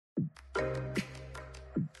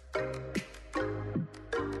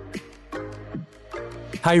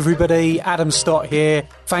Hey everybody, Adam Stott here.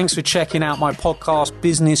 Thanks for checking out my podcast,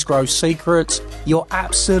 Business Growth Secrets. You're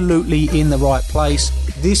absolutely in the right place.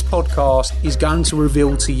 This podcast is going to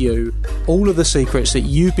reveal to you all of the secrets that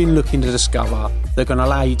you've been looking to discover that are going to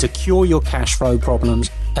allow you to cure your cash flow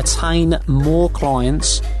problems, attain more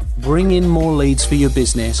clients, bring in more leads for your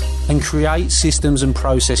business, and create systems and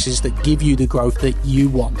processes that give you the growth that you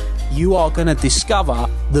want. You are going to discover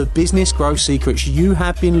the business growth secrets you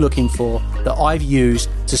have been looking for that I've used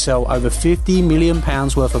to sell over £50 million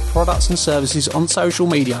worth of products and services on social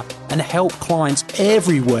media and help clients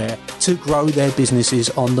everywhere to grow their businesses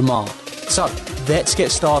on demand. So let's get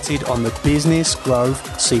started on the Business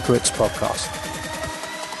Growth Secrets podcast.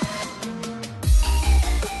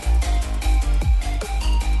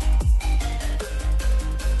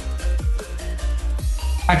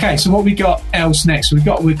 Okay, so what we got else next?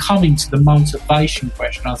 We're coming to the motivation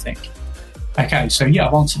question, I think. Okay, so yeah,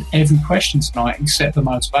 I've answered every question tonight except the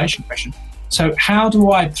motivation question. So how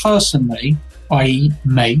do I personally, i.e.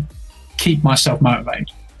 me, keep myself motivated?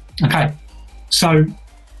 Okay, so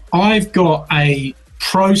I've got a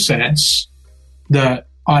process that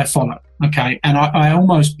I follow, okay? And I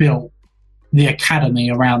almost built the academy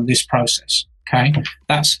around this process, okay?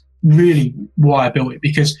 That's really why I built it,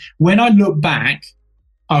 because when I look back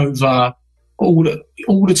over all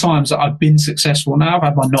the times that I've been successful. Now I've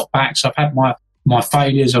had my knockbacks, I've had my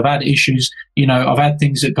failures, I've had issues, I've had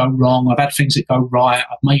things that go wrong, I've had things that go right,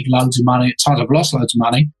 I've made loads of money, at times I've lost loads of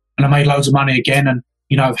money, and I made loads of money again, and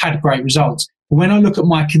I've had great results. But when I look at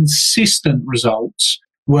my consistent results,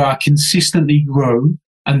 where I consistently grew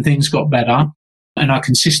and things got better, and I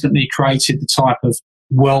consistently created the type of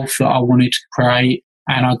wealth that I wanted to create,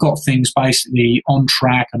 and I got things basically on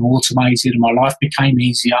track and automated, and my life became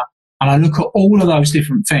easier. And I look at all of those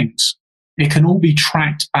different things. It can all be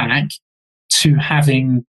tracked back to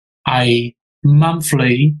having a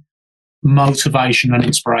monthly motivation and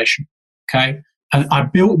inspiration. Okay. And I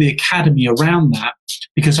built the academy around that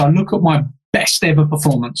because I look at my best ever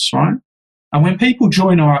performance, right? And when people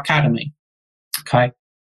join our academy, okay,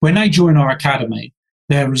 when they join our academy,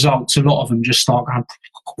 their results, a lot of them just start going,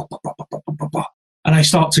 and they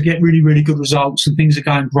start to get really, really good results, and things are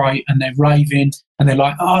going great, and they're raving, and they're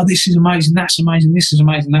like, oh, this is amazing, that's amazing, this is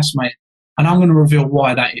amazing, that's amazing. And I'm going to reveal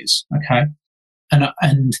why that is, okay? And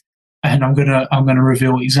I'm going to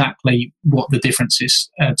reveal exactly what the difference is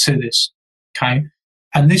to this, okay?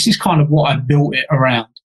 And this is kind of what I built it around,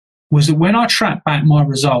 was that when I track back my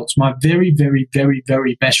results, my very, very, very,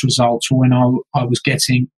 very best results were when I was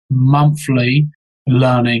getting monthly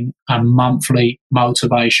learning and monthly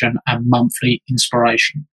motivation and monthly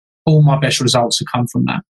inspiration. All my best results have come from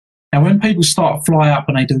that. Now, when people start to fly up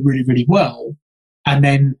and they do really, really well, and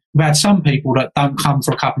then we've had some people that don't come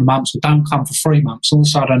for a couple of months or don't come for 3 months, all of a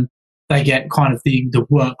sudden they get kind of the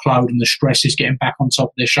workload and the stress is getting back on top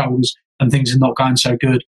of their shoulders and things are not going so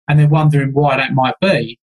good. And they're wondering why that might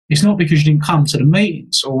be. It's not because you didn't come to the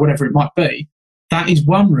meetings or whatever it might be. That is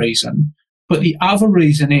one reason. But the other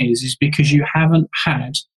reason is because you haven't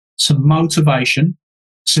had some motivation,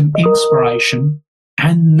 some inspiration,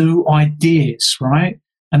 and new ideas, right?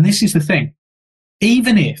 And this is the thing.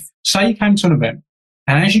 Even if, say you came to an event,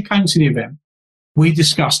 and as you came to the event, we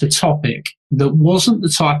discussed a topic that wasn't the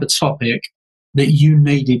type of topic that you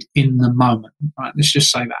needed in the moment, right? Let's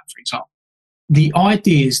just say that, for example. The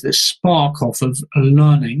ideas that spark off of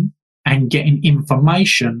learning and getting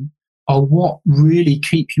information are what really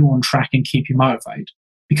keep you on track and keep you motivated.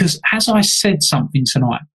 Because as I said something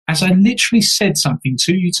tonight, as I literally said something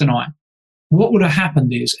to you tonight, what would have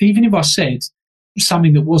happened is, even if I said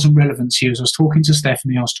something that wasn't relevant to you, as I was talking to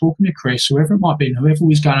Stephanie, I was talking to Chris, whoever it might be, whoever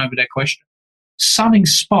was going over their question, something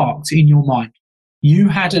sparked in your mind. You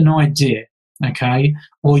had an idea, okay?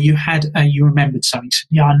 Or you remembered something. You said,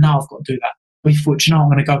 yeah, I know I've got to do that. Or you thought, I'm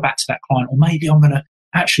going to go back to that client, or maybe I'm going to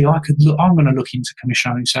look into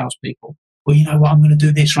commissioning salespeople. Or you know what, I'm going to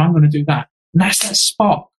do this, or I'm going to do that. And that's that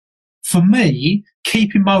spark. For me,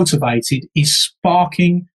 keeping motivated is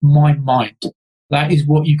sparking my mind. That is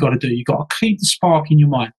what you've got to do. You've got to keep the spark in your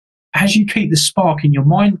mind. As you keep the spark in your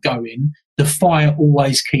mind going, the fire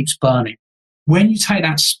always keeps burning. When you take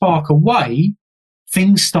that spark away,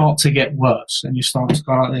 things start to get worse, and you start to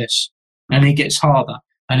go like this, and it gets harder.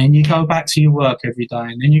 And then you go back to your work every day,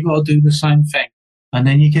 and then you've got to do the same thing. And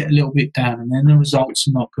then you get a little bit down, and then the results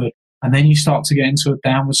are not good. And then you start to get into a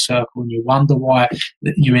downward circle, and you wonder why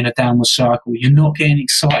you're in a downward circle. You're not getting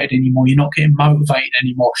excited anymore. You're not getting motivated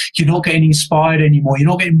anymore. You're not getting inspired anymore. You're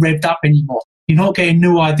not getting revved up anymore. You're not getting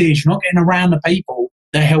new ideas. You're not getting around the people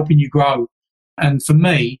that are helping you grow. And for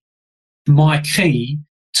me, my key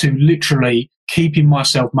to literally keeping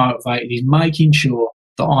myself motivated is making sure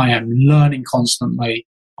that that I am learning constantly.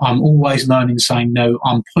 I'm always learning something new.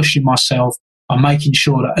 I'm pushing myself. I'm making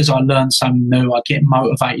sure that as I learn something new, I get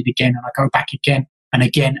motivated again and I go back again and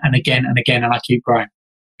again and again and again and I keep growing.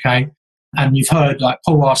 Okay. And you've heard, like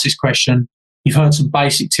Paul asked this question, you've heard some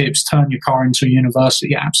basic tips, turn your car into a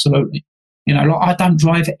university. Yeah, absolutely. You know, like I don't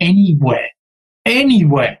drive anywhere,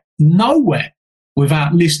 nowhere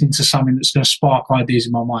without listening to something that's going to spark ideas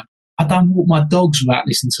in my mind. I don't walk my dogs without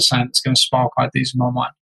listening to something that's going to spark ideas in my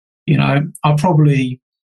mind. You know, I probably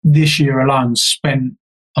this year alone spent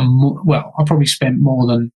more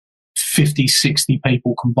than 50, 60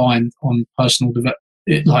 people combined on personal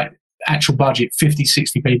development, like actual budget, 50,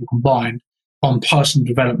 60 people combined on personal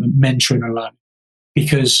development, mentoring and learning.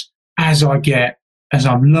 Because as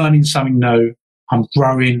I'm learning something new, I'm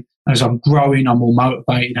growing. As I'm growing, I'm more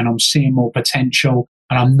motivated and I'm seeing more potential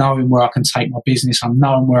and I'm knowing where I can take my business. I'm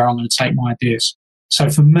knowing where I'm going to take my ideas. So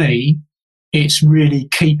for me, it's really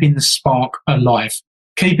keeping the spark alive.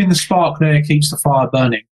 Keeping the spark there keeps the fire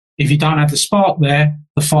burning. If you don't have the spark there,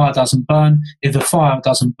 the fire doesn't burn. If the fire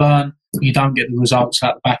doesn't burn, you don't get the results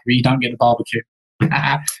out the back of it. You don't get the barbecue.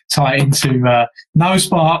 Tie it into no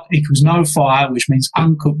spark equals no fire, which means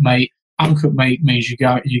uncooked meat. Uncooked meat means you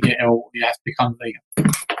get ill, you have to become vegan,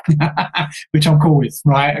 which I'm cool with,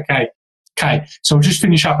 right? Okay. So I'll just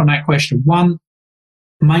finish up on that question. 1,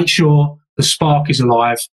 make sure the spark is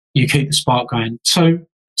alive. You keep the spark going. 2,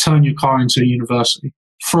 turn your car into a university.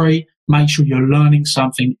 3, make sure you're learning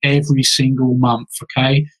something every single month,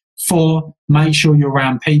 okay? 4, make sure you're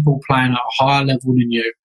around people playing at a higher level than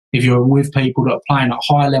you. If you're with people that are playing at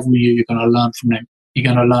a higher level than you, you're going to learn from them.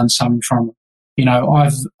 You're going to learn something from them. You know,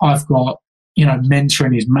 I've got, you know,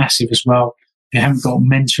 mentoring is massive as well. If you haven't got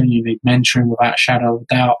mentoring, you need mentoring without a shadow of a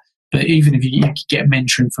doubt. But even if you get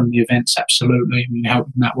mentoring from the events, absolutely, we can help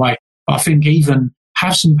in that way. But I think even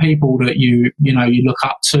have some people that you look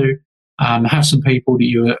up to, have some people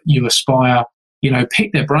that you aspire, you know,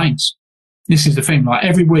 pick their brains. This is the thing, like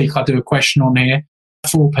every week I do a question on here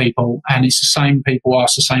for people and it's the same people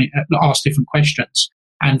ask different questions.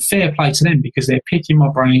 And fair play to them because they're picking my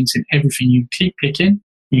brains in everything. You keep picking,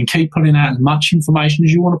 you can keep pulling out as much information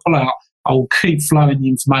as you want to pull out. I will keep flowing the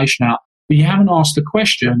information out. But you haven't asked a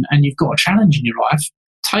question and you've got a challenge in your life,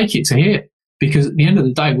 take it to here. Because at the end of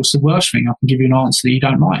the day, what's the worst thing? I can give you an answer that you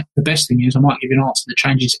don't like. The best thing is I might give you an answer that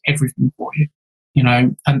changes everything for you. You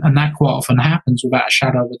know, and that quite often happens without a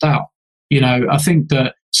shadow of a doubt. You know, I think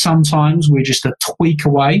that sometimes we're just a tweak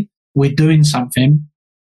away. We're doing something,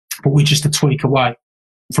 but we're just a tweak away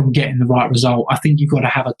from getting the right result. I think you've got to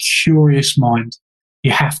have a curious mind.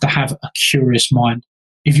 You have to have a curious mind.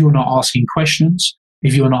 If you're not asking questions,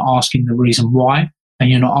 if you're not asking the reason why, and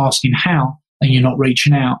you're not asking how, and you're not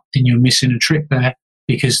reaching out, then you're missing a trick there,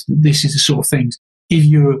 because this is the sort of things. If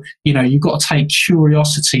you've got to take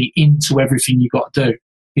curiosity into everything you've got to do.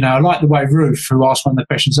 You know, I like the way Ruth, who asked one of the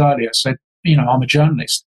questions earlier, said, you know, I'm a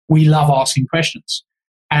journalist. We love asking questions.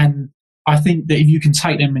 And I think that if you can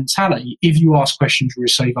take their mentality, if you ask questions, you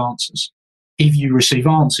receive answers. If you receive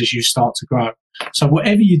answers, you start to grow. So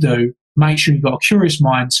whatever you do, make sure you've got a curious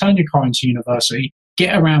mind, turn your car into university,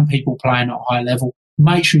 get around people playing at a high level,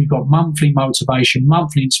 make sure you've got monthly motivation,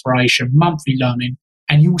 monthly inspiration, monthly learning,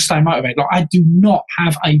 and you will stay motivated. Like, I do not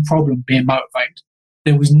have a problem being motivated.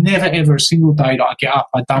 There was never, ever a single day that I get up,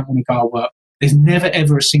 I don't want to go to work. There's never,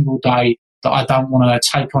 ever a single day that I don't want to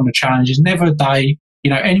take on the challenge. There's never a day, you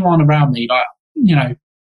know, anyone around me, like, you know,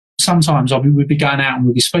 sometimes we'd be going out and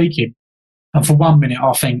we'd be speaking, and for 1 minute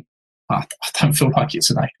I'll think, I don't feel like it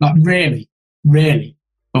today. Like, rarely.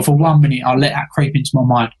 But for 1 minute I'll let that creep into my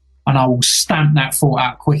mind and I will stamp that thought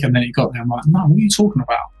out quicker than it got there. I'm like, no, what are you talking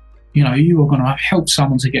about? You know, you are going to help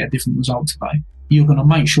someone to get a different result today. You're going to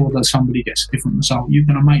make sure that somebody gets a different result. You're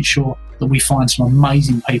going to make sure that we find some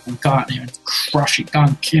amazing people, go out there and crush it, go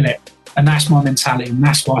and kill it. And that's my mentality, and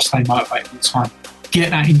that's why I stay motivated all the time. Get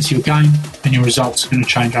that into your game and your results are going to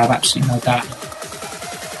change. I have absolutely no doubt.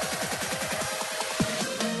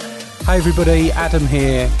 Hey everybody, Adam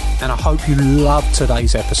here, and I hope you loved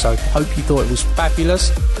today's episode. Hope you thought it was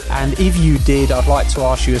fabulous, and if you did, I'd like to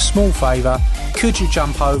ask you a small favour. Could you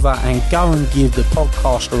jump over and go and give the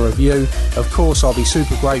podcast a review? Of course, I'll be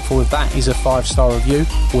super grateful if that is a 5-star review.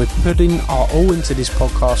 We're putting our all into this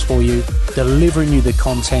podcast for you, delivering you the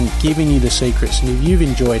content, giving you the secrets, and if you've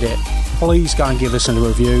enjoyed it, please go and give us a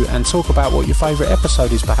review and talk about what your favourite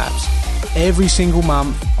episode is perhaps. Every single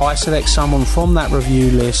month, I select someone from that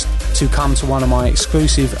review list to come to one of my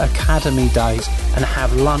exclusive Academy days and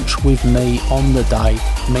have lunch with me on the day,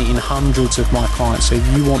 meeting hundreds of my clients. So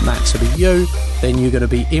if you want that to be you, then you're going to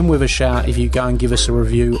be in with a shout if you go and give us a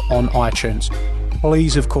review on iTunes.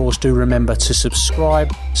 please, of course, do remember to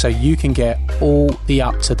subscribe so you can get all the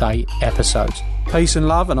up-to-date episodes. Peace and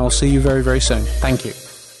love, and I'll see you very, very soon. Thank you.